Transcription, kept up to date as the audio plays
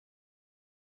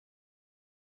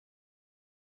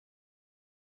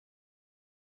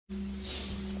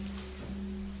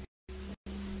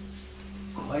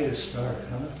Quite a start,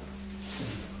 huh?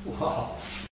 Wow.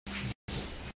 I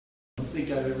don't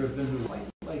think I've ever been quite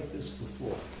like this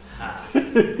before.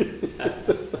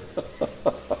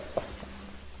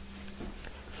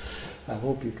 I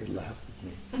hope you could laugh with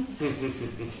me.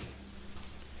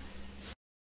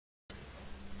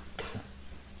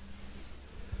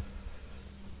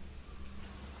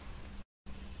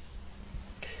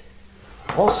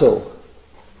 Also,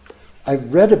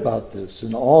 I've read about this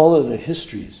in all of the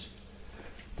histories,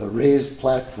 the raised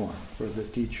platform for the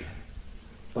teacher,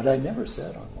 but I never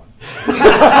sat on one.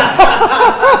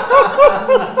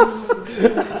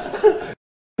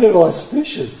 Kind of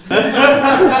auspicious.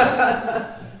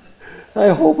 I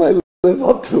hope I live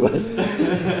up to it.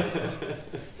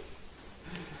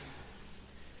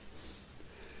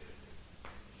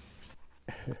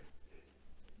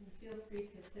 Feel free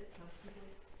to sit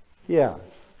comfortably. Yeah,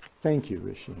 thank you,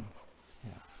 Rishi.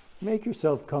 Yeah. Make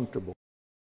yourself comfortable.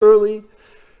 Early,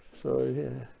 so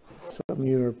yeah, some of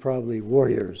you are probably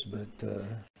warriors, but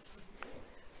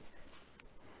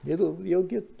you'll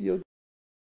get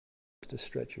to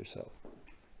stretch yourself.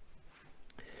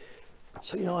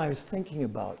 So I was thinking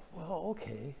about, well,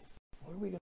 okay, what are we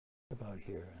going to talk about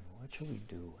here, and what should we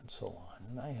do, and so on.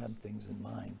 And I had things in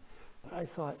mind, but I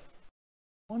thought,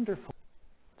 wonderful,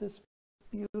 this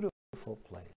beautiful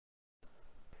place.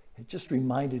 It just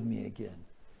reminded me again,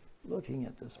 looking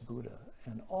at this Buddha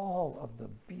and all of the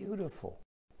beautiful,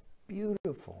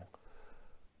 beautiful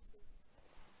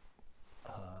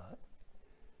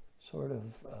sort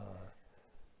of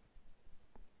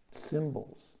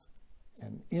symbols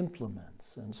and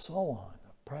implements and so on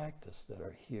of practice that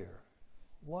are here.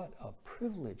 What a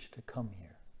privilege to come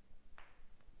here.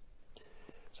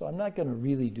 So I'm not going to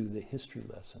really do the history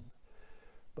lesson,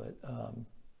 but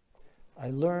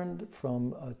I learned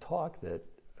from a talk that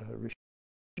Rishi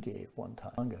gave one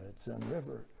time at Zen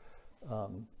River,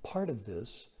 part of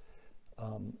this,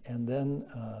 and then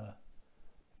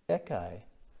Ekai,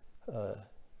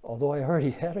 although I already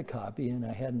had a copy and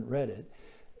I hadn't read it,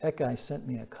 Ekai sent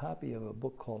me a copy of a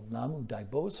book called Namu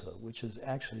Daibosa, which is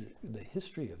actually the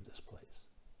history of this place.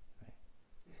 Right?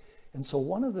 And so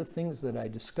one of the things that I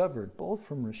discovered, both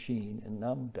from Rasheen and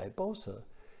Namu Daibosa,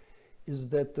 is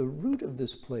that the root of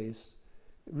this place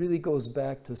really goes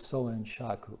back to Soen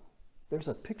Shaku. There's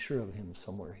a picture of him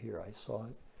somewhere here, I saw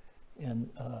it.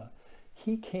 And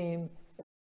he came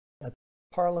at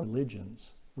Parliament of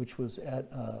Religions, which was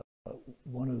at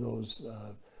one of those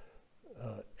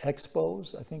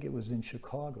expos, I think it was in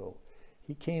Chicago.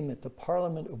 He came at the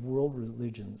Parliament of World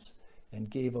Religions and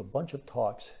gave a bunch of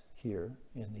talks here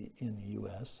in the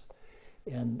US.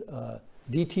 And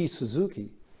D.T.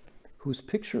 Suzuki, whose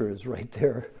picture is right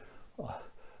there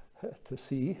to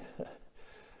see,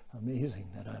 amazing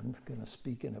that I'm going to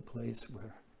speak in a place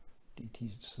where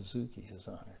D.T. Suzuki is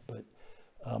honored. But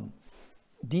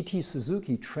D.T.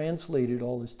 Suzuki translated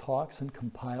all his talks and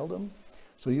compiled them.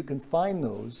 So you can find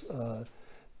those.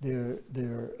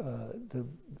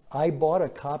 I bought a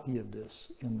copy of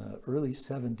this in the early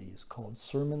 70s called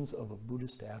Sermons of a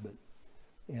Buddhist Abbot.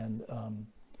 And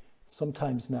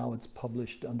sometimes now it's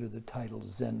published under the title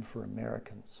Zen for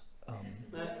Americans.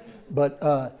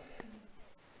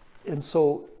 And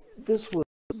so this was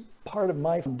part of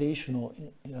my foundational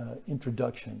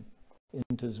introduction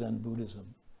into Zen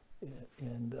Buddhism.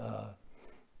 And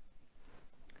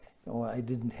I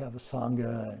didn't have a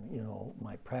Sangha,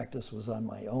 my practice was on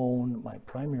my own. My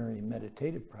primary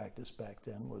meditative practice back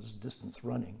then was distance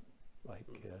running, like,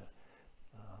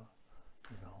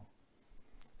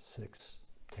 6,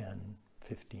 10,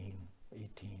 15,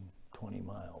 18, 20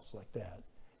 miles, like that.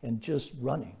 And just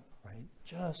running, right?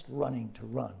 Just running to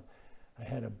run. I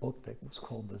had a book that was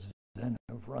called The Zen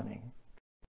of Running.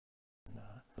 And,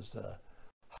 it was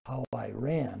how I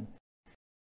ran.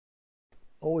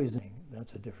 Always,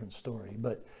 that's a different story,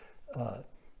 but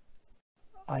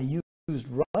I used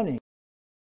running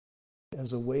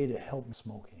as a way to help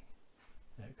smoking,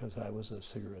 because I was a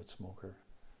cigarette smoker,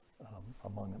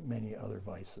 among many other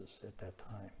vices at that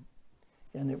time.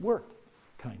 And it worked,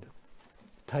 kind of.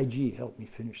 Taiji helped me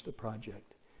finish the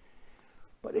project.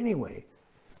 But anyway,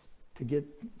 to get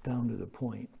down to the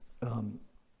point,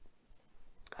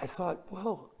 I thought,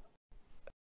 well,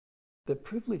 the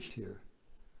privilege here,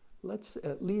 let's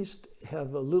at least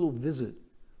have a little visit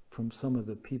from some of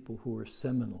the people who are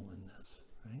seminal in this,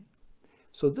 right?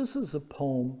 So this is a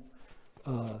poem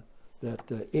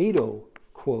that Edo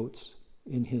quotes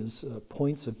in his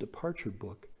Points of Departure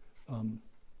book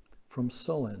from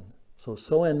Soen. So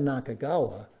Soen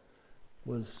Nakagawa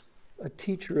was a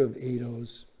teacher of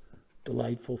Edo's,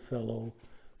 delightful fellow.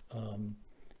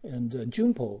 And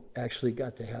Junpo actually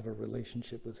got to have a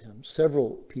relationship with him.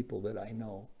 Several people that I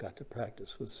know got to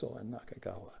practice with Soen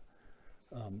Nakagawa.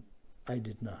 I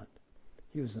did not.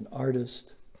 He was an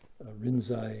artist, a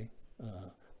rinzai,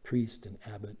 priest and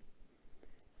abbot.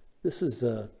 This is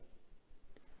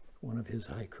one of his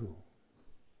haiku.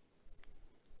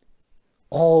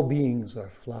 All beings are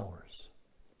flowers,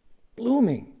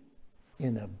 blooming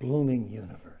in a blooming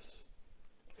universe.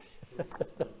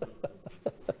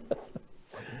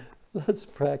 Let's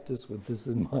practice with this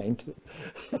in mind.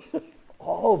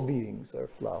 All beings are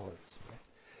flowers. Right?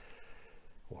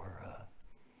 Or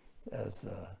as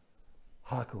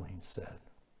Hakuin said,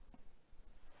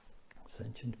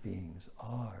 sentient beings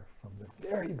are from the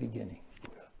very beginning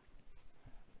Buddha.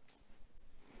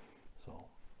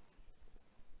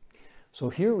 So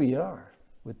here we are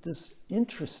with this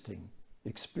interesting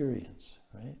experience,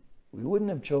 right? We wouldn't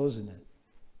have chosen it.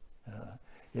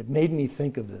 It made me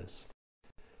think of this.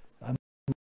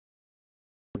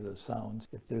 The sounds.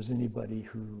 If there's anybody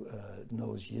who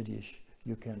knows Yiddish,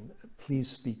 you can please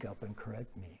speak up and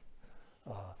correct me.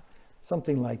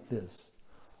 Something like this.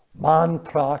 Man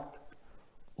tracht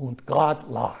und Gott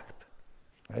lacht.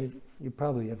 Right? You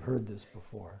probably have heard this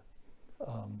before.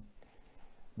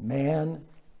 Man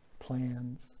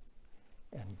plans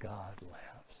and God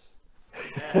laughs.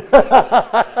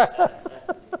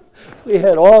 We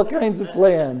had all kinds of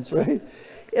plans, right?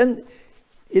 And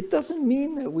it doesn't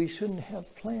mean that we shouldn't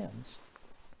have plans,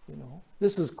 you know.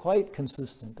 This is quite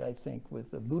consistent, I think,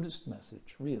 with the Buddhist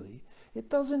message, really. It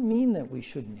doesn't mean that we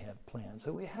shouldn't have plans.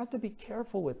 So we have to be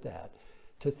careful with that,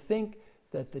 to think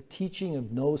that the teaching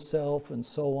of no self and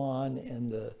so on,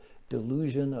 and the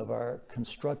delusion of our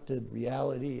constructed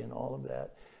reality and all of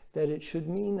that, that it should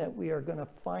mean that we are going to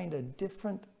find a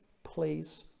different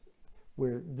place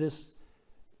where this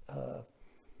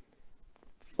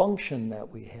function that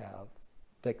we have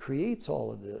that creates all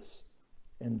of this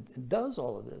and does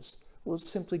all of this will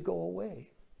simply go away.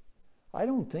 I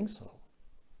don't think so.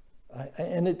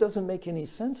 And it doesn't make any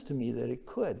sense to me that it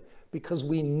could, because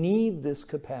we need this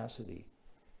capacity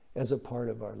as a part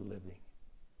of our living.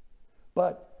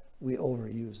 But we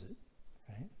overuse it,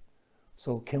 right?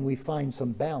 So can we find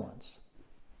some balance?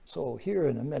 So here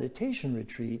in a meditation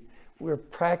retreat, we're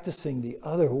practicing the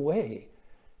other way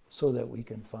so that we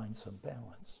can find some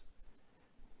balance.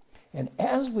 And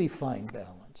as we find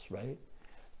balance, right,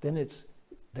 then it's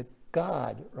the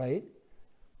God, right?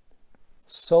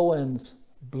 Soen's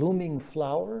blooming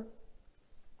flower.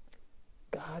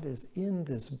 God is in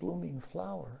this blooming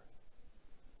flower.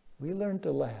 We learn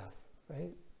to laugh,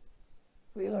 right?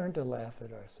 We learn to laugh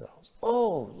at ourselves.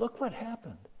 Oh, look what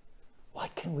happened.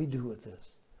 What can we do with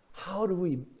this? How do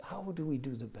we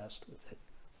do the best with it?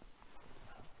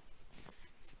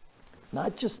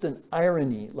 Not just an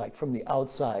irony, like from the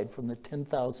outside, from the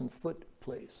 10,000-foot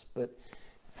place, but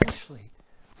actually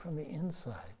from the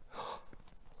inside.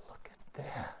 Look at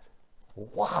that.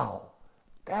 Wow,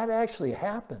 that actually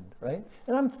happened, right?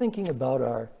 And I'm thinking about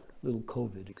our little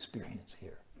COVID experience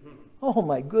here. Oh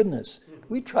my goodness,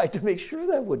 we tried to make sure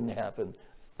that wouldn't happen.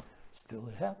 Still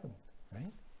it happened,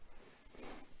 right?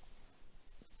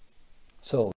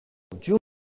 So Jung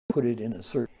put it in a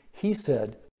certain, he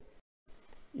said,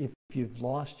 if you've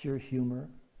lost your humor,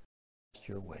 lost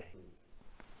your way.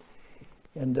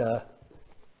 And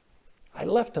I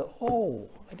left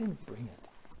I didn't bring it.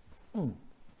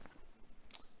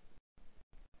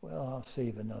 Well, I'll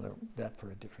save that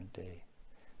for a different day.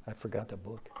 I forgot the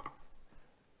book.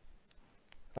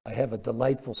 I have a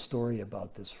delightful story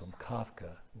about this from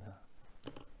Kafka.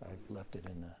 I've left it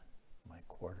in my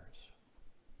quarters.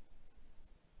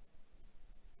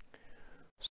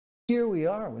 So here we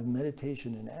are with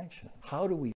meditation in action. How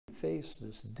do we face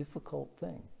this difficult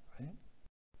thing, right?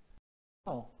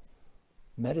 Well,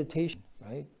 meditation,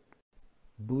 right?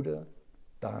 Buddha,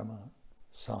 Dharma,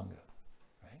 Sangha,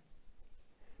 right?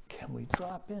 Can we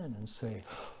drop in and say,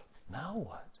 now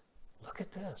what? Look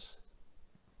at this.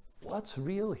 What's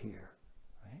real here,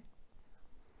 right?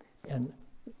 And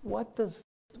what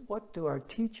do our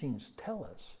teachings tell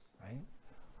us, right?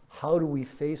 How do we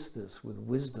face this with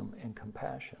wisdom and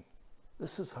compassion?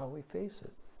 This is how we face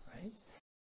it, right?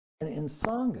 And in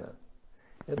Sangha,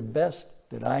 at the best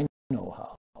that I know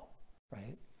how,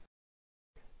 right?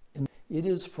 And it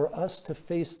is for us to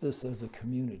face this as a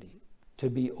community,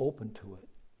 to be open to it.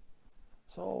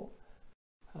 So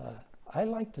I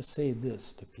like to say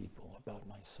this to people about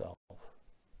myself.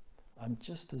 I'm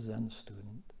just a Zen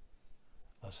student,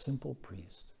 a simple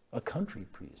priest, a country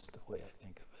priest, the way I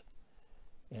think of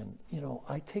it. And, you know,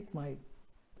 I take my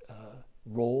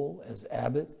role as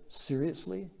abbot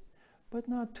seriously, but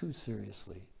not too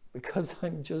seriously. because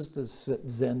I'm just a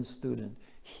Zen student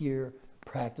here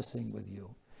practicing with you,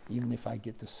 even if I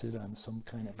get to sit on some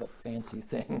kind of a fancy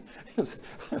thing.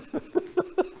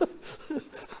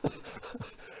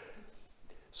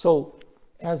 So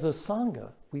as a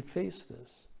Sangha, we face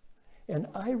this. And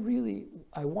I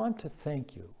want to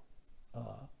thank you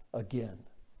again,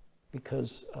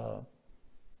 because,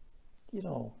 you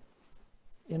know,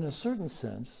 in a certain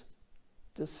sense,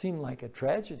 this seemed like a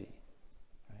tragedy,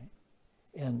 right?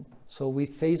 And so we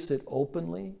face it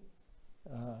openly,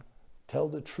 tell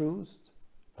the truth,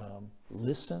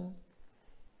 listen,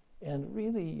 and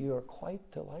really you're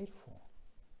quite delightful.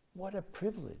 What a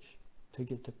privilege to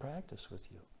get to practice with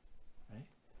you, right?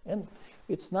 And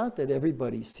it's not that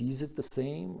everybody sees it the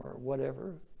same or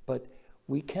whatever, but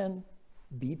we can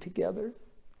be together,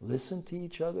 listen to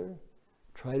each other,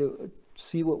 try to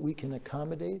see what we can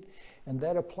accommodate, and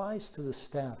that applies to the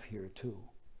staff here too.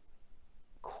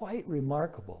 Quite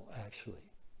remarkable, actually.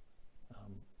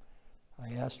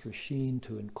 I asked Roshin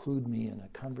to include me in a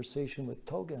conversation with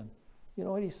Togen. You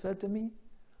know what he said to me?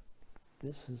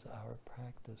 This is our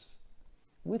practice.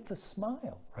 With a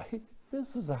smile, right?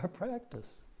 This is our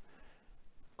practice.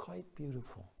 Quite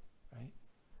beautiful, right?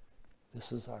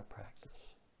 This is our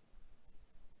practice.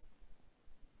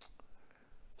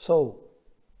 So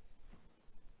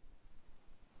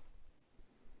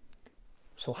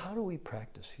how do we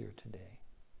practice here today?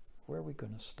 Where are we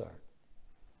going to start?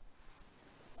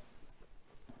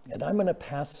 And I'm going to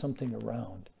pass something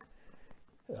around.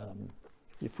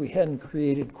 If we hadn't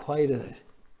created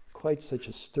quite such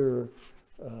a stir,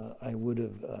 I would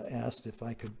have asked if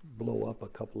I could blow up a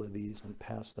couple of these and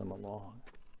pass them along.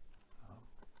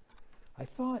 I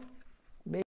thought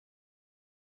maybe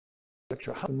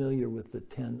how familiar with the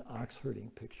 10 ox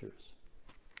herding pictures.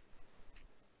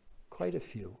 Quite a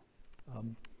few.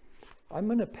 I'm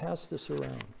going to pass this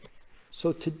around.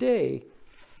 So today,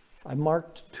 I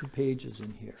marked 2 pages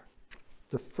in here,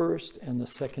 the first and the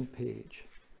second page.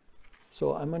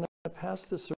 So I'm going to pass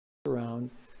this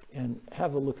around and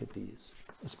have a look at these,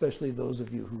 especially those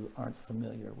of you who aren't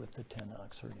familiar with the 10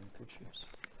 ox herding pictures.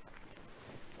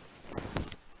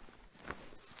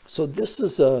 So this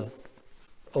is a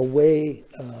way,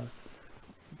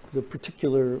 the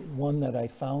particular one that I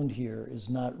found here is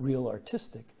not real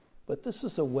artistic, but this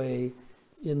is a way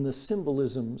in the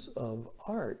symbolisms of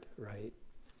art, right,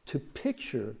 to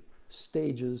picture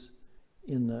stages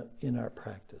in our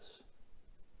practice.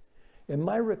 And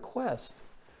my request,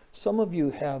 some of you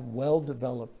have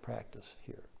well-developed practice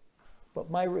here,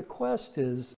 but my request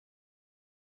is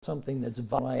something that's,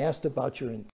 I asked about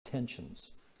your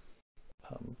intentions.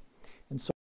 And so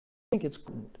I think it's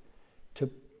important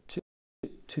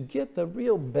to get the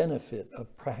real benefit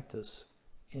of practice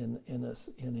in a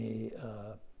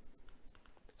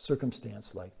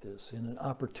circumstance like this, in an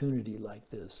opportunity like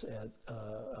this, at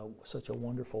such a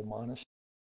wonderful monastery.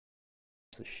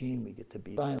 Sesshin, we get to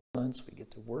be silent, we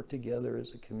get to work together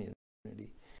as a community.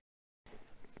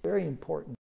 Very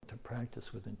important to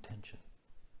practice with intention,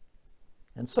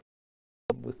 and so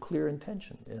with clear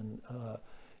intention,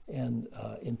 and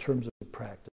in terms of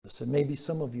practice. And maybe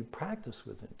some of you practice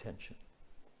with intention.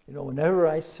 You know, whenever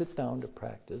I sit down to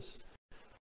practice,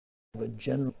 I have a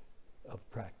general of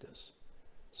practice.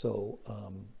 So,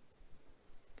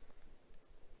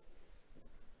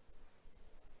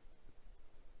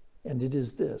 and it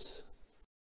is this: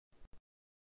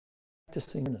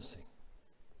 practicing,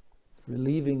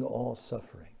 relieving all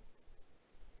suffering,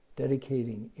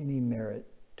 dedicating any merit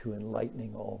to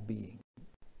enlightening all being.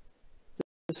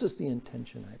 This is the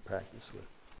intention I practice with.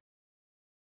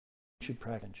 You should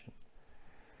practice.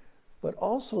 But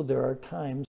also there are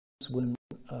times when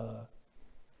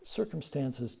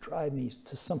circumstances drive me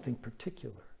to something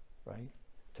particular, right?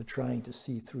 To trying to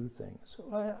see through things.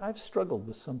 So I've struggled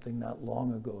with something not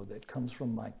long ago that comes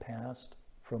from my past,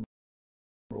 from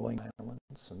growing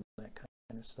violence and that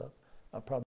kind of stuff. I'll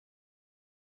probably,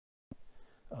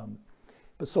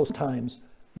 but sometimes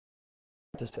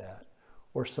practice that,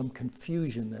 or some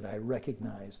confusion that I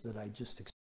recognize that I just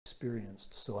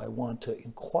experienced. So I want to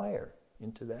inquire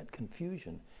into that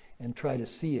confusion and try to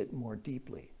see it more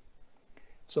deeply.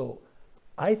 So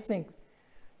I think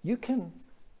you can,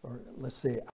 or let's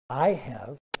say I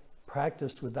have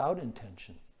practiced without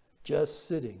intention, just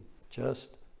sitting,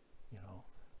 just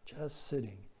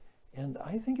sitting. And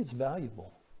I think it's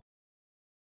valuable.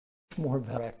 More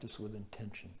practice with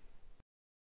intention.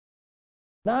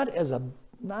 Not as a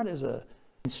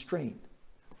constraint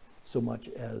so much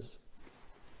as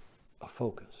a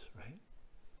focus, right?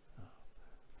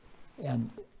 And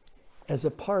as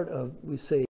a part of, we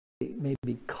say,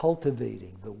 maybe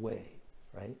cultivating the way,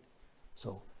 right?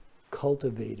 So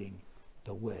cultivating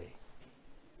the way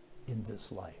in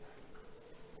this life.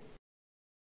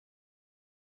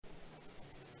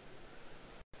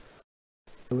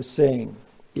 I was saying,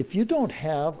 if you don't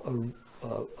have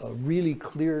a really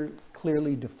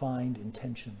clearly defined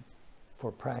intention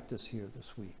for practice here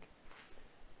this week,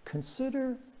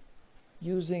 consider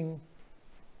using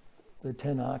the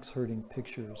 10 ox herding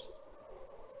pictures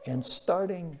and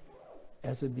starting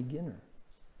as a beginner.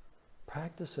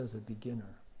 Practice as a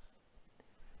beginner.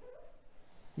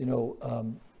 You know,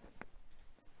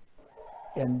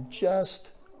 and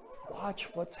just watch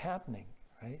what's happening,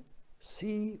 right?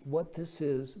 See what this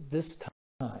is this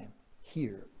time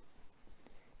here.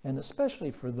 And especially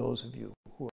for those of you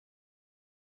who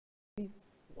are,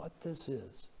 what this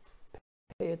is.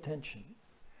 Pay attention.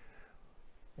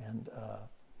 And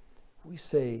we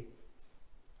say,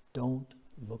 don't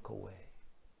look away,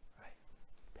 right?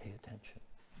 Pay attention.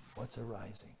 What's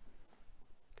arising?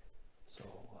 So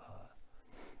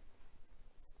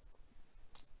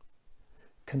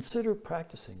consider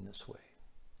practicing this way.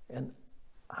 And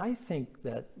I think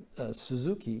that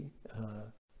Suzuki,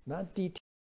 not D.T.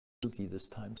 Suzuki this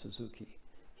time, Suzuki,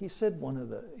 he said one of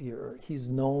the, he's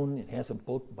known and has a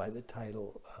book by the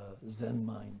title Zen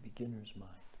Mind, Beginner's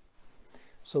Mind.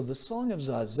 So the Song of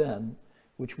Zazen,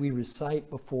 which we recite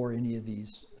before any of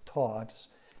these talks,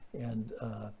 and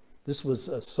this was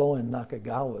Soen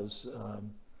Nakagawa's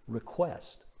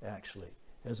request, actually,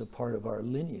 as a part of our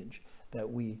lineage, that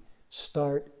we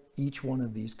start each one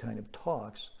of these kind of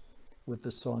talks with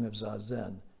the Song of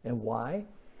Zazen. And why?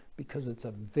 Because it's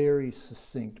a very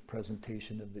succinct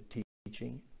presentation of the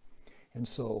teaching. And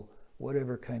so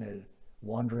whatever kind of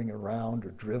wandering around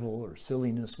or drivel or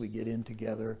silliness we get in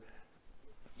together,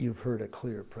 you've heard a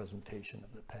clear presentation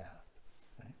of the path.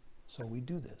 Right? So we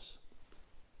do this.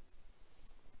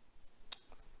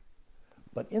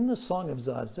 But in the Song of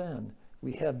Zazen,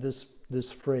 we have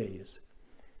this phrase,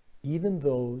 even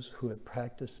those who have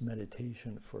practiced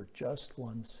meditation for just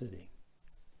one sitting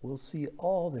will see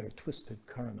all their twisted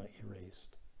karma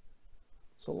erased.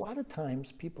 So a lot of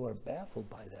times people are baffled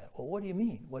by that. Well, what do you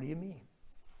mean? What do you mean?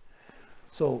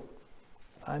 So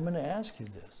I'm going to ask you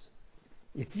this.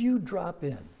 If you drop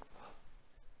in,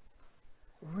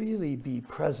 really be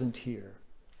present here,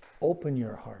 open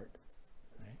your heart,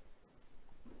 right?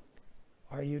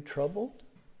 Are you troubled?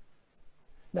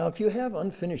 Now, if you have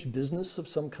unfinished business of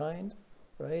some kind,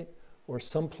 right, or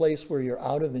some place where you're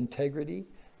out of integrity,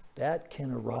 that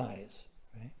can arise,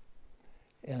 right?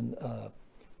 And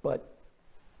but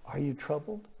are you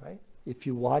troubled, right? If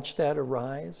you watch that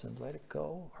arise and let it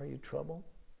go, are you troubled?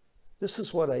 This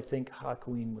is what I think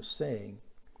Hakuin was saying.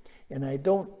 And I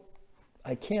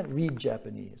can't read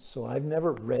Japanese, so I've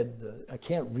never read I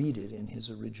can't read it in his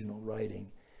original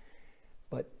writing.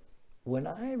 But when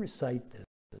I recite this,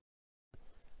 I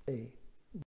say,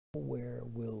 where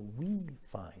will we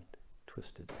find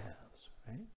twisted paths,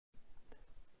 right?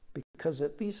 Because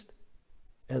at least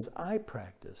as I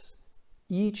practice,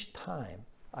 each time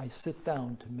I sit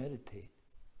down to meditate,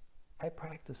 I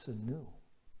practice anew.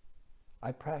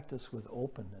 I practice with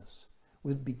openness,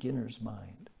 with beginner's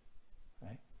mind,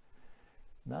 right?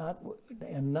 Not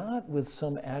with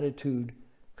some attitude,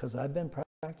 because I've been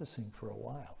practicing for a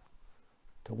while.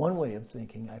 To one way of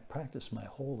thinking, I practiced my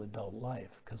whole adult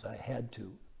life because I had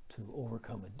to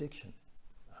overcome addiction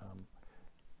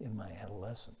in my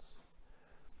adolescence.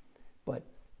 But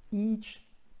each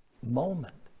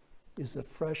moment is a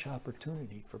fresh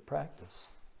opportunity for practice.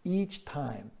 Each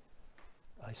time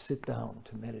I sit down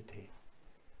to meditate.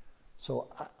 So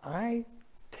I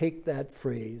take that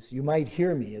phrase, you might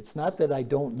hear me, it's not that I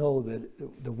don't know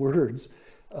the words,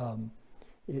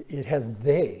 it has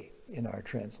they in our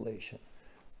translation.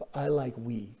 But I like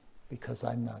we because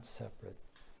I'm not separate.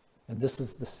 And this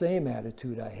is the same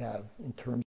attitude I have in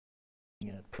terms of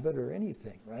being a private or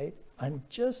anything, right? I'm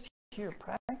just here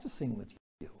practicing with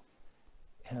you.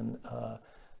 And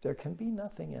there can be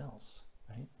nothing else,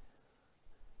 right?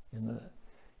 In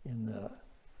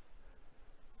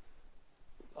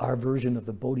our version of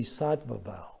the Bodhisattva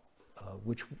vow,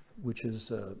 which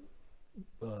is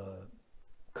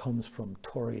comes from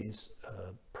Torrei's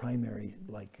primary,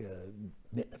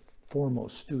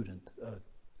 foremost student.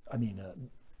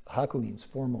 Hakuin's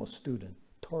foremost student,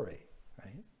 Torrei,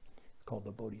 right? Called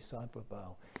the Bodhisattva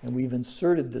vow, and we've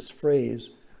inserted this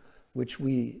phrase, which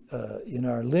we in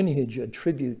our lineage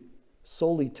attribute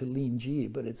solely to Lin Ji,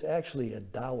 but it's actually a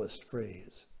Taoist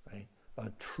phrase, right? A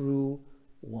true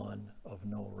one of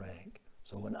no rank.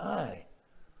 So when I,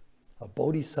 a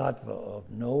bodhisattva of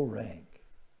no rank,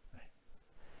 right?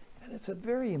 And it's a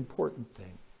very important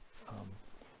thing,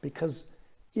 because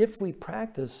if we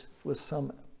practice with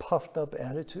some puffed up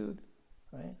attitude,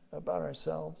 right, about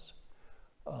ourselves,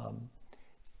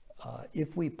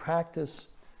 if we practice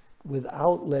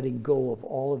without letting go of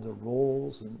all of the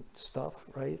roles and stuff,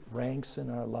 right, ranks in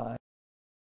our lives,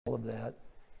 all of that,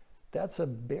 that's a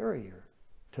barrier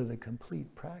to the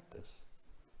complete practice.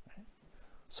 Right?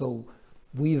 So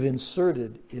we've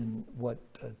inserted in what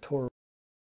Torah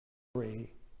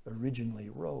originally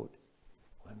wrote,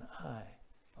 when I,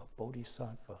 a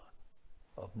bodhisattva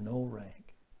of no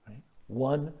rank, right,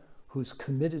 one who's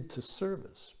committed to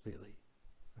service, really,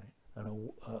 right,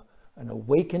 an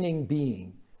awakening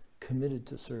being committed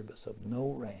to service of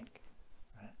no rank.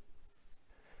 Right?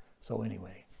 So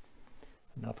anyway,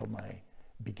 enough of my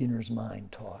beginner's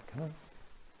mind talk, huh?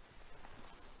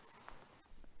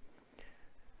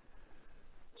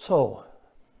 So,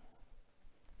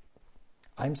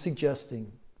 I'm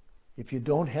suggesting, if you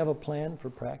don't have a plan for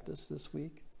practice this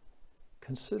week,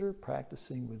 consider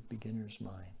practicing with beginner's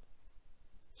mind.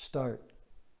 Start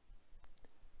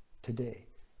today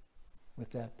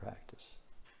with that practice.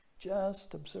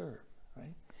 Just observe,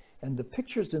 right? And the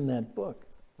pictures in that book,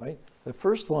 right? The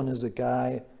first one is a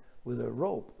guy with a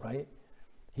rope, right?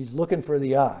 He's looking for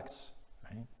the ox,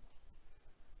 right?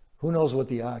 Who knows what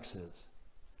the ox is?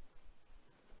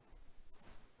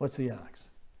 What's the ox?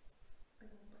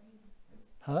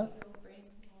 Huh?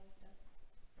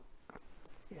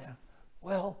 Yeah.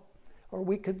 Well, or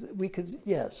we could,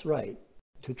 yes, right.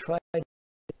 To try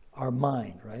our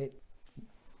mind, right?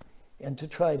 And to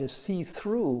try to see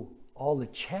through all the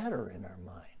chatter in our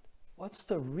mind. What's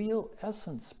the real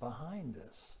essence behind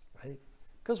this, right?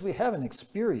 Because we have an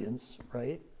experience,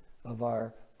 right, of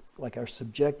our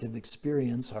subjective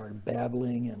experience, our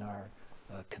babbling and our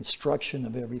construction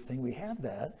of everything. We have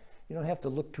that. You don't have to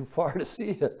look too far to see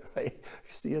it, right?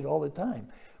 You see it all the time.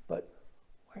 But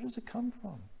where does it come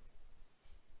from?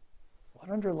 What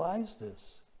underlies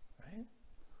this, right?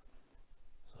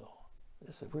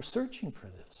 So we're searching for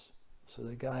this. So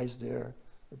the guy's there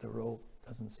with the rope,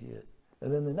 doesn't see it.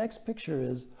 And then the next picture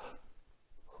is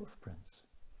hoof prints,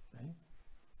 right?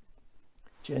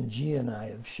 Genji and I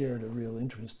have shared a real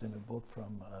interest in a book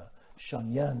from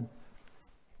Shanyan,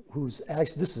 who's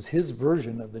actually, this is his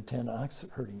version of the 10 ox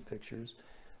herding pictures.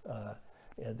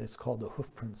 And it's called The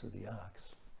Hoof Prints of the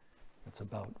Ox. It's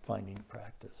about finding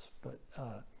practice. But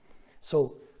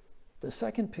so the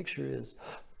second picture is,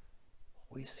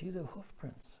 we see the hoof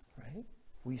prints, right?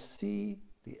 We see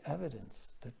the evidence,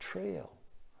 the trail,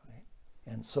 right?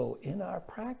 And so in our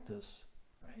practice,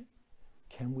 right,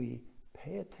 can we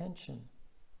pay attention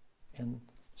and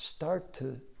start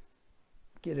to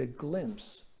get a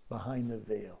glimpse behind the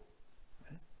veil,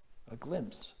 right? A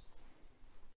glimpse.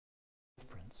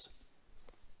 Prints.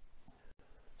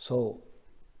 So,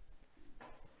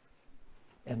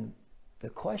 and the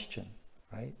question,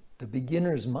 right? The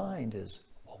beginner's mind is,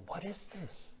 well, what is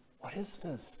this? What is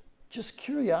this? Just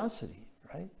curiosity,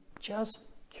 right? Just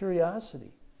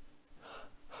curiosity.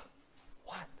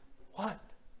 What?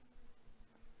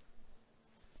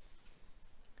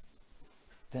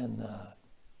 Then,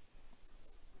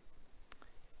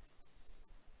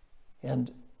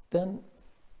 and then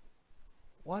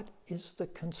what is the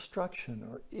construction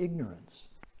or ignorance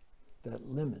that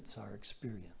limits our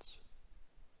experience?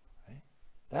 Right?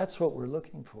 That's what we're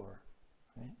looking for,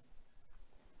 right?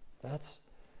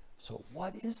 So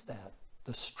what is that?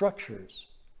 The structures,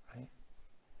 right,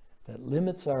 that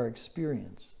limits our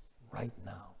experience right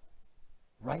now.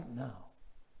 Right now.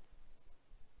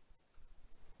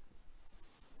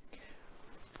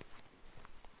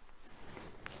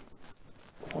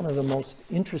 One of the most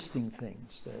interesting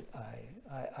things that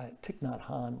Thich Nhat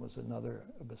Hanh was another,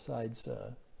 besides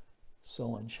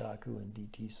Soen Shaku and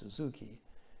D.T. Suzuki.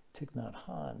 Thich Nhat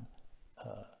Hanh,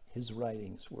 his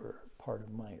writings were part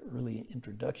of my early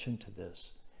introduction to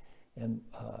this. And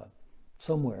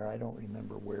somewhere, I don't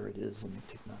remember where it is in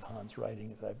Thich Nhat Hanh's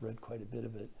writings, I've read quite a bit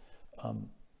of it,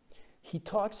 he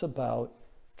talks about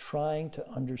trying to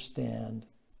understand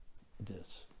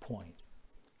this point,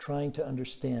 trying to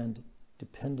understand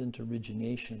dependent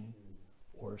origination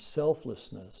or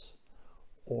selflessness,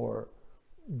 or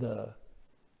that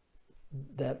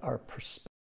our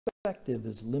perspective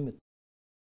is limited.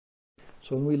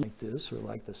 So when we like this, or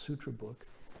like the sutra book,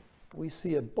 we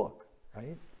see a book,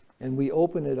 right? And we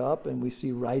open it up and we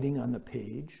see writing on the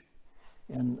page.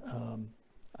 And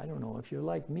I don't know, if you're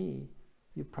like me,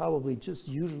 you probably just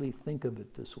usually think of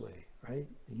it this way, right?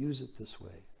 Use it this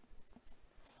way.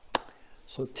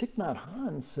 So Thich Nhat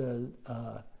Hanh said,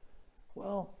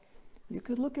 well, you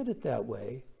could look at it that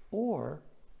way, or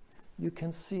you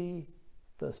can see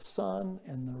the sun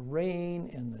and the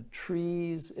rain and the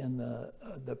trees and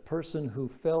the person who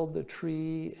felled the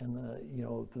tree and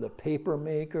the paper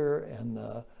maker and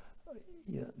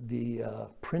the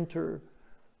printer,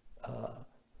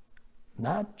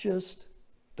 not just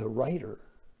the writer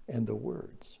and the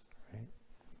words, right?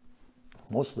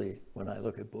 Mostly when I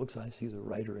look at books, I see the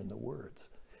writer and the words.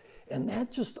 And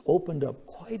that just opened up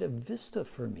quite a vista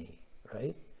for me,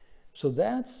 right? So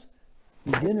that's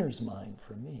beginner's mind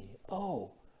for me.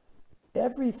 Oh,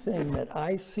 everything that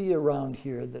I see around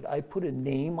here that I put a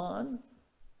name on,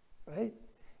 right?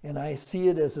 And I see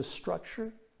it as a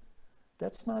structure,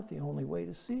 that's not the only way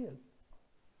to see it.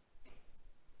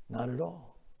 Not at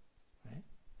all, right?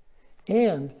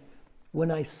 And when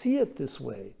I see it this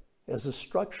way, as a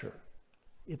structure,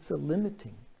 it's a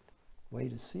limiting way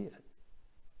to see it.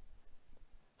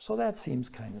 So that seems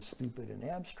kind of stupid and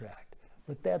abstract,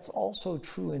 but that's also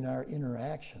true in our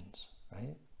interactions,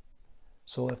 right?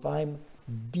 So if I'm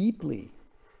deeply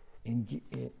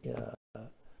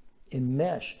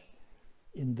enmeshed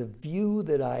in the view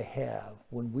that I have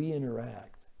when we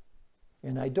interact,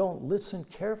 and I don't listen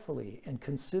carefully and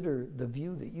consider the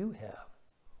view that you have,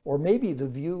 or maybe the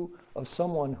view of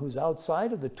someone who's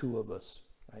outside of the two of us,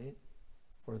 right?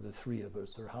 Or the three of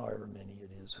us, or however many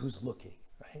it is, who's looking,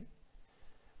 right?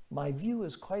 My view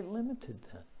is quite limited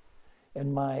then.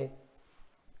 And my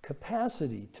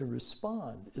capacity to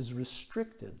respond is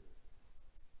restricted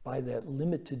by that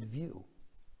limited view.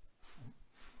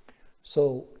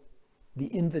 So the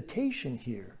invitation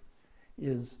here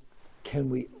is, can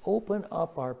we open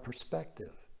up our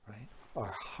perspective, right?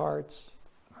 Our hearts,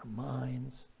 our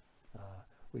minds,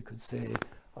 we could say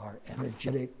our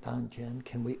energetic dantian,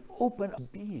 can we open up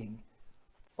being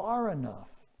far enough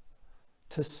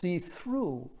to see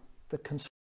through the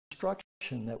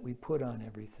construction that we put on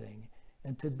everything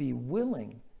and to be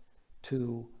willing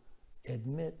to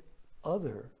admit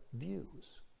other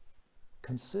views,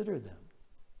 consider them,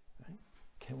 right?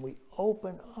 Can we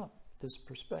open up this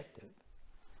perspective?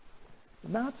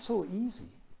 Not so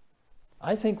easy.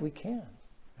 I think we can,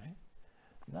 right?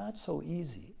 Not so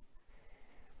easy.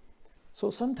 So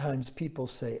sometimes people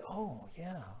say, oh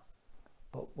yeah,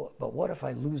 but what if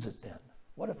I lose it then?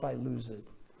 What if I lose it?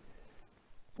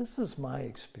 This is my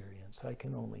experience, I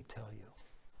can only tell you,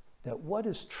 that what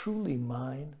is truly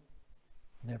mine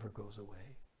never goes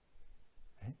away,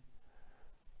 right?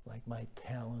 Like my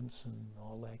talents and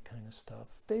all that kind of stuff,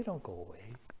 they don't go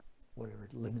away, whatever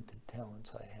limited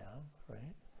talents I have,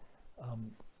 right?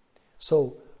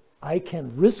 So I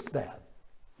can risk that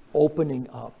opening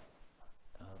up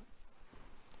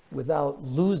without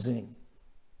losing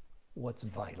what's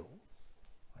vital,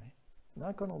 right? I'm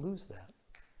not going to lose that.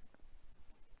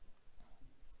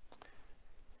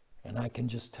 And I can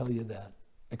just tell you that.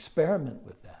 Experiment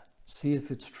with that. See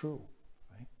if it's true,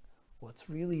 right? What's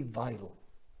really vital,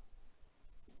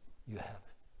 you have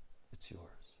it. It's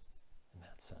yours in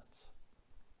that sense.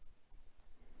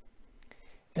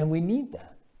 And we need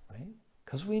that, right?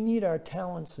 Because we need our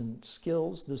talents and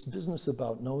skills. This business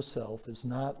about no self is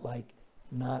not like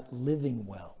not living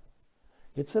well.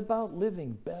 It's about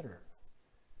living better,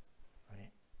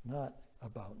 right? Not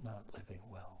about not living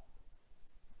well.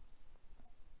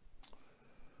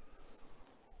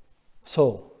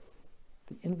 So,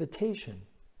 the invitation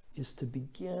is to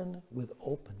begin with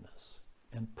openness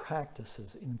and practice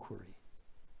as inquiry,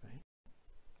 right?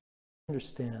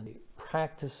 Understand,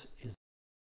 practice is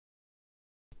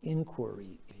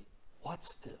inquiry.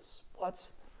 What's this?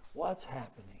 What's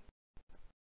happening?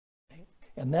 Right?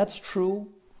 And that's true.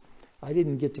 I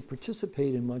didn't get to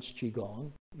participate in much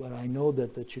Qigong, but I know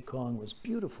that the Qigong was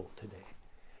beautiful today.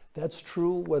 That's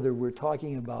true whether we're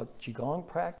talking about Qigong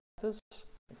practice,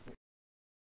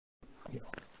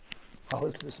 how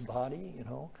is this body,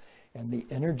 and the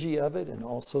energy of it, and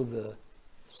also the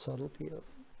subtlety of it.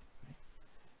 Right?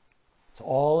 It's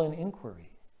all an inquiry.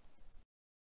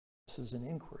 This is an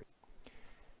inquiry.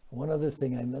 One other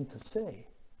thing I meant to say,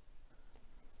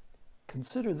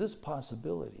 consider this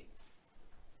possibility.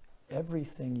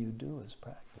 Everything you do is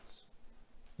practice.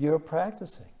 You're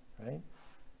practicing, right?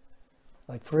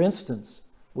 Like for instance,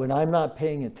 when I'm not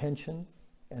paying attention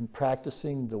and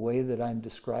practicing the way that I'm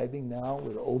describing now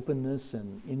with openness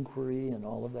and inquiry and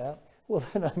all of that, well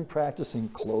then I'm practicing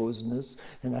closedness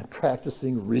and I'm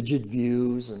practicing rigid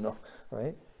views and all,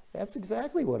 right? That's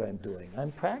exactly what I'm doing.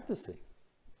 I'm practicing.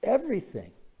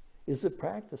 Everything is a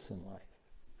practice in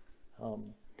life.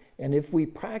 And if we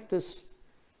practice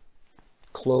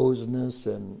closedness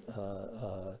and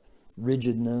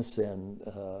rigidness and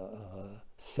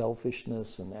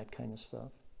selfishness and that kind of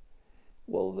stuff,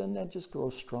 well, then that just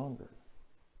grows stronger.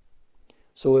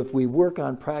 So if we work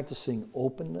on practicing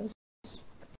openness,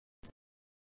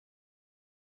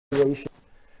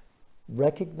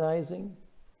 recognizing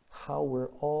how we're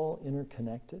all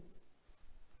interconnected,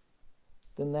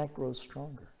 then that grows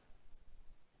stronger.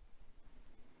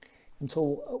 And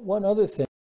so one other thing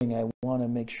I want to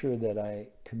make sure that I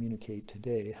communicate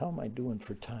today, how am I doing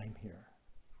for time here?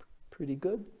 Pretty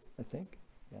good, I think.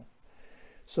 Yeah.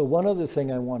 So one other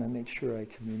thing I want to make sure I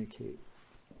communicate.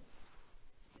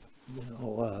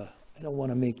 I don't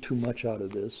want to make too much out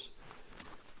of this.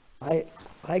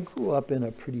 I grew up in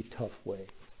a pretty tough way,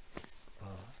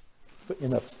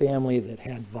 in a family that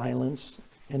had violence.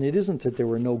 And it isn't that there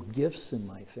were no gifts in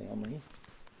my family,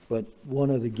 but one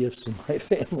of the gifts in my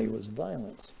family was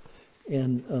violence.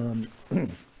 And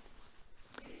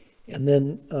and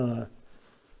then,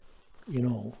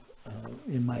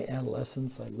 in my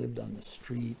adolescence, I lived on the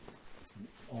street,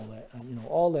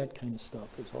 all that kind of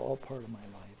stuff was all part of my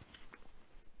life.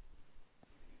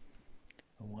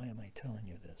 Why am I telling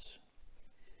you this?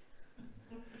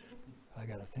 I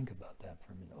got to think about that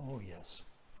for a minute. Oh, yes.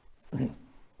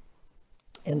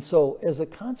 And so as a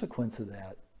consequence of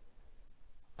that,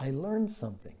 I learned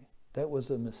something that was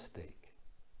a mistake,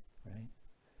 right?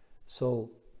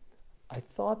 So I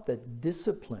thought that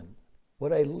discipline,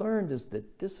 what I learned is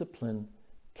that discipline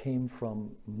came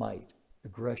from might,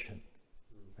 aggression,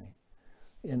 right?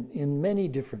 In many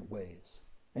different ways.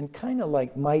 And kind of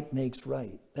like might makes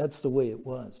right. That's the way it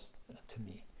was to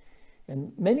me.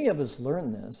 And many of us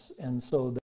learn this, and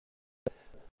so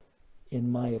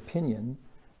in my opinion,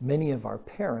 many of our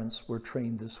parents were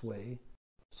trained this way,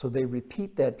 so they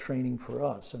repeat that training for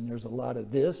us. And there's a lot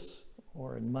of this,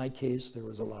 or in my case, there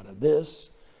was a lot of this.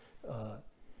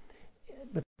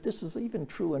 But this is even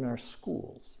true in our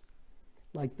schools.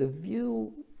 Like the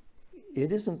view,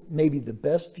 it isn't maybe the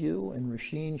best view, and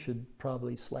Roshi should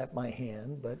probably slap my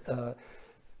hand, but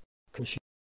because she's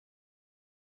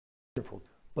wonderful.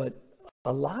 But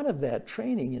a lot of that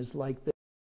training is like the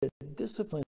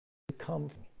discipline come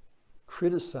from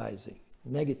criticizing,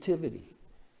 negativity.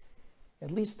 At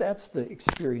least that's the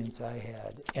experience I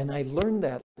had. And I learned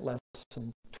that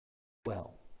lesson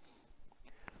well.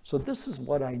 So this is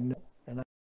what I know, and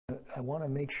I want to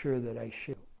make sure that I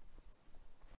share.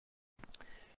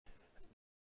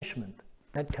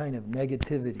 That kind of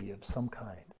negativity of some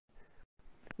kind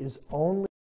is only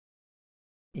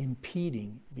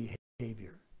impeding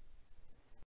behavior.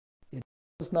 It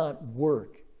does not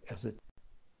work as a...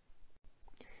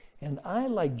 And I,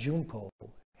 like Junpo,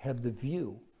 have the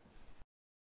view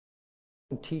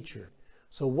teacher.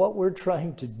 So what we're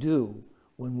trying to do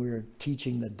when we're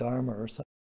teaching the Dharma or something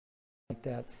like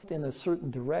that in a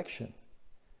certain direction.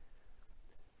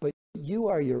 But you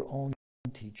are your own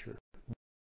teacher.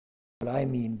 What I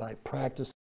mean by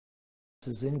practice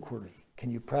is inquiry.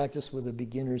 Can you practice with a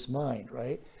beginner's mind,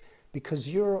 right? Because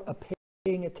you're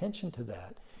paying attention to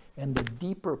that. And the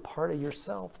deeper part of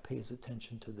yourself pays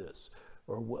attention to this,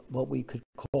 or what we could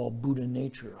call Buddha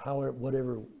nature,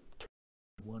 whatever term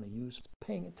you want to use,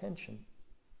 paying attention.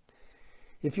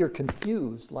 If you're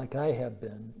confused, like I have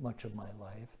been much of my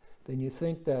life, then you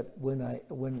think that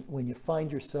when you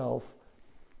find yourself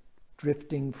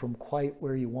drifting from quite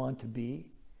where you want to be,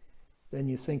 then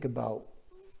you think about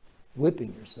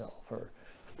whipping yourself or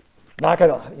knock it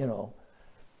off,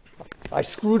 I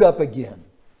screwed up again.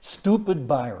 Stupid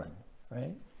Byron,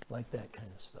 right? Like that kind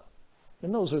of stuff.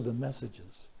 And those are the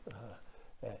messages.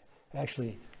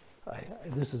 Actually,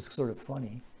 this is sort of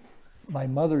funny. My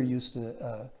mother used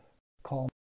to call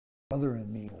my brother and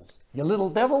me, "You little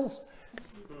devils."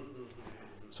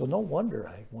 So no wonder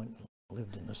I went and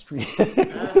lived in the street.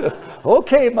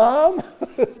 Okay, Mom.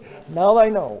 Now I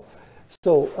know.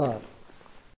 So,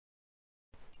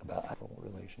 about a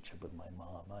relationship with my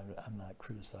mom. I'm not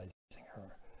criticizing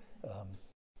her.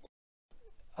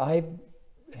 I've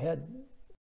had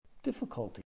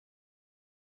difficulty.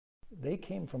 They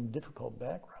came from difficult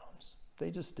backgrounds.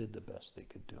 They just did the best they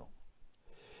could do.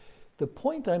 The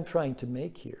point I'm trying to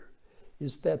make here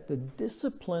is that the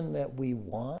discipline that we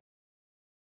want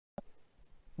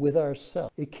with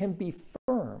ourselves, it can be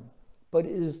firm, but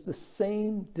it is the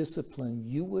same discipline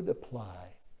you would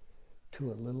apply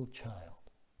to a little child.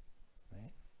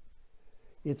 Right?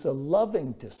 It's a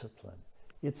loving discipline.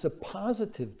 It's a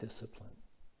positive discipline.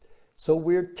 So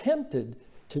we're tempted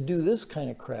to do this kind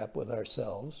of crap with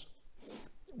ourselves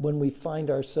when we find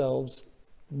ourselves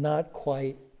not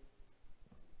quite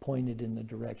pointed in the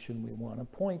direction we want to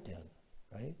point in,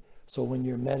 right? So when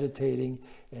you're meditating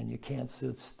and you can't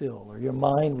sit still, or your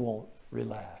mind won't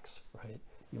relax, right?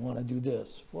 You want to do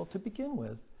this. Well, to begin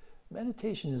with,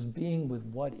 meditation is being with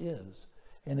what is.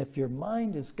 And if your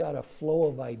mind has got a flow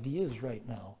of ideas right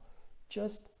now,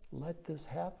 just let this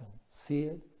happen. See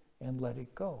it and let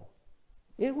it go.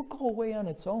 It will go away on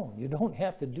its own. You don't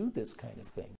have to do this kind of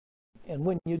thing. And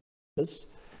when you do this,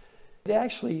 it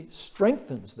actually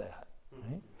strengthens that.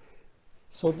 Right?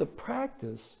 So the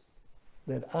practice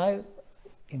that I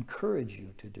encourage you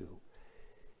to do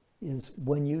is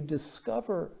when you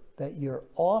discover that you're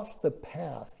off the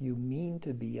path you mean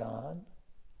to be on,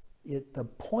 at the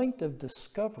point of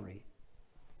discovery,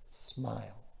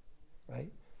 smile,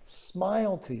 right?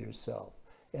 Smile to yourself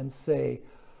and say,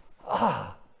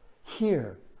 ah,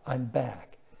 here, I'm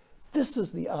back. This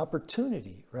is the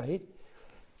opportunity, right?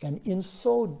 And in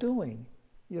so doing,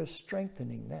 you're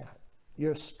strengthening that.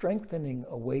 You're strengthening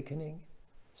awakening,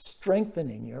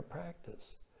 strengthening your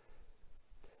practice.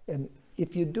 And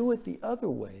if you do it the other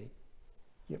way,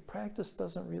 your practice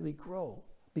doesn't really grow,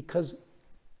 because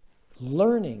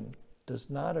learning does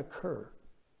not occur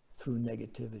through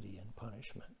negativity and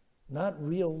punishment, not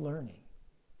real learning.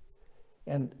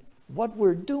 And what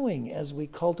we're doing as we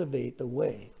cultivate the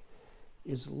way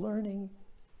is learning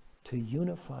to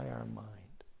unify our mind.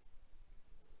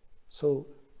 So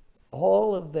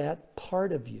all of that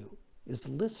part of you is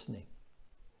listening.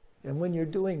 And when you're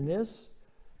doing this,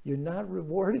 you're not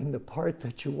rewarding the part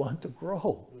that you want to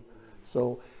grow.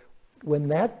 So when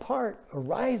that part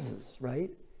arises, right,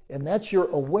 and that's your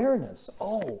awareness,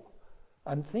 oh,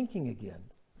 I'm thinking again.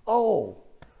 Oh,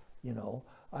 you know,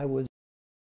 I was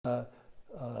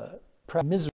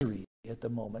misery at the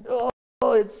moment. Oh,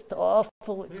 it's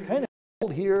awful. It's kind of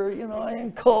cold here. You know, I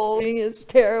am cold. It's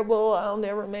terrible. I'll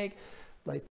never make,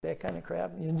 like that kind of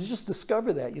crap. And you just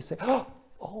discover that. You say,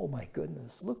 oh my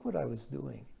goodness, look what I was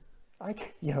doing.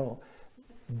 You know,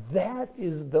 that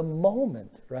is the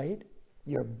moment, right?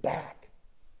 You're back.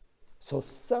 So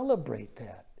celebrate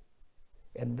that.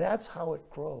 And that's how it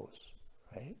grows,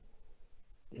 right?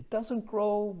 It doesn't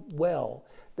grow well.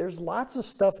 There's lots of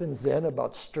stuff in Zen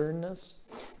about sternness.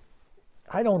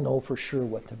 I don't know for sure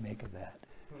what to make of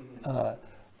that.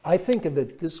 I think of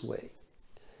it this way.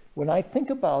 When I think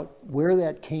about where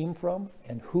that came from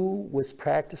and who was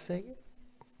practicing it,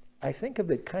 I think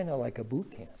of it kind of like a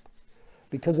boot camp.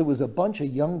 Because it was a bunch of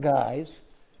young guys,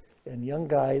 and young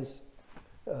guys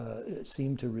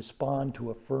seemed to respond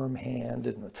to a firm hand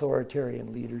and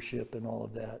authoritarian leadership and all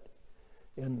of that.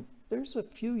 And there's a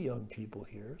few young people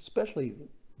here, especially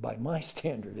by my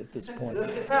standard at this point.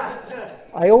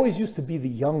 I always used to be the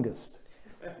youngest.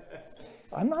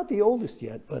 I'm not the oldest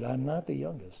yet, but I'm not the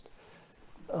youngest.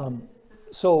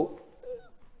 So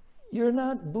you're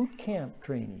not boot camp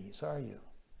trainees, are you?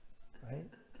 Right?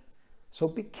 So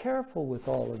be careful with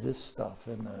all of this stuff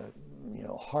and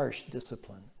the harsh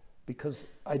discipline, because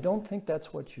I don't think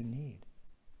that's what you need,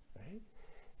 right?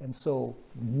 And so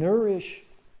nourish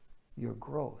your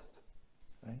growth,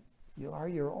 right? You are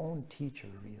your own teacher,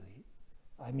 really.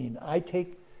 I mean,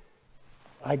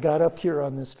 I got up here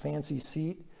on this fancy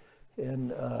seat,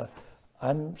 and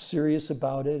I'm serious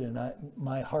about it, and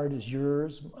my heart is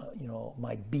yours,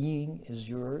 my being is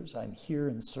yours. I'm here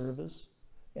in service,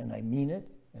 and I mean it.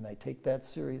 And I take that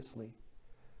seriously.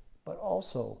 But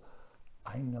also,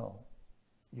 I know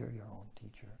you're your own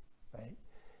teacher, right?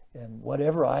 And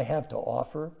whatever I have to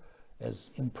offer,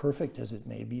 as imperfect as it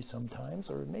may be sometimes,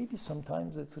 or maybe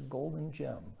sometimes it's a golden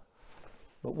gem.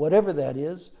 But whatever that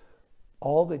is,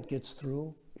 all that gets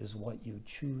through is what you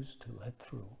choose to let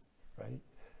through, right?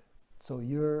 So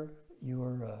you're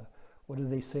what do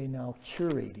they say now?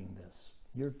 Curating this.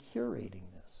 You're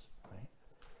curating this.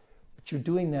 But you're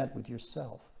doing that with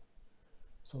yourself.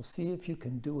 So see if you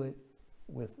can do it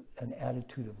with an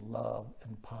attitude of love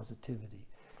and positivity.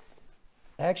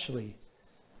 Actually,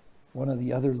 one of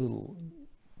the other little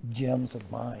gems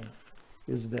of mine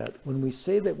is that when we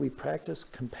say that we practice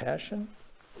compassion,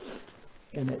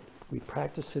 and we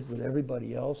practice it with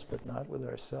everybody else but not with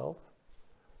ourselves,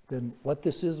 then what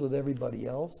this is with everybody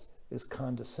else is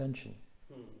condescension,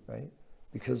 right?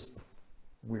 Because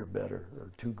we're better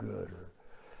or too good,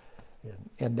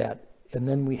 and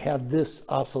then we have this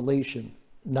oscillation: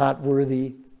 not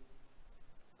worthy,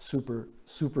 super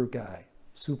guy,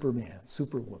 superman,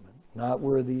 superwoman, not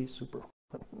worthy, superwoman.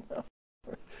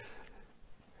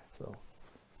 So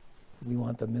we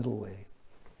want the middle way.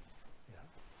 Yeah.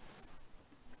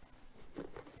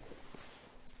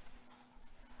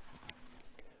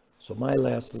 So my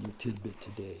last little tidbit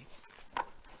today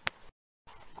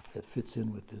that fits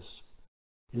in with this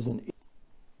is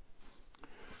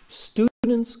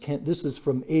students can, this is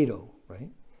from Edo, right?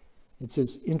 It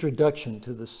says, introduction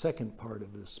to the second part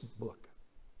of this book.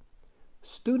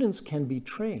 Students can be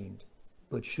trained,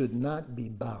 but should not be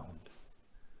bound.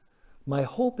 My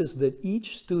hope is that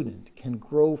each student can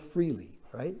grow freely,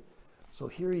 right? So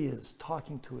here he is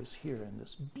talking to us here in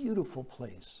this beautiful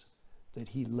place that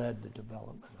he led the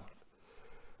development of.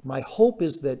 My hope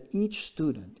is that each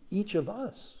student, each of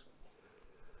us,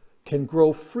 can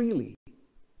grow freely,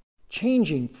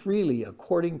 changing freely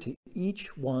according to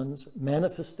each one's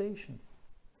manifestation,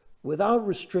 without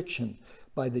restriction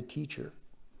by the teacher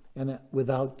and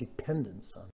without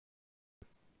dependence on it.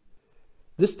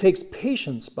 This takes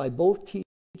patience by both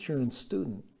teacher and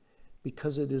student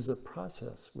because it is a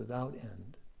process without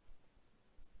end,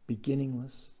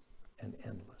 beginningless and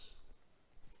endless.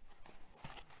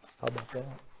 How about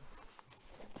that?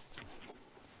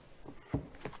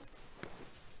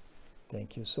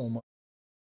 Thank you so much.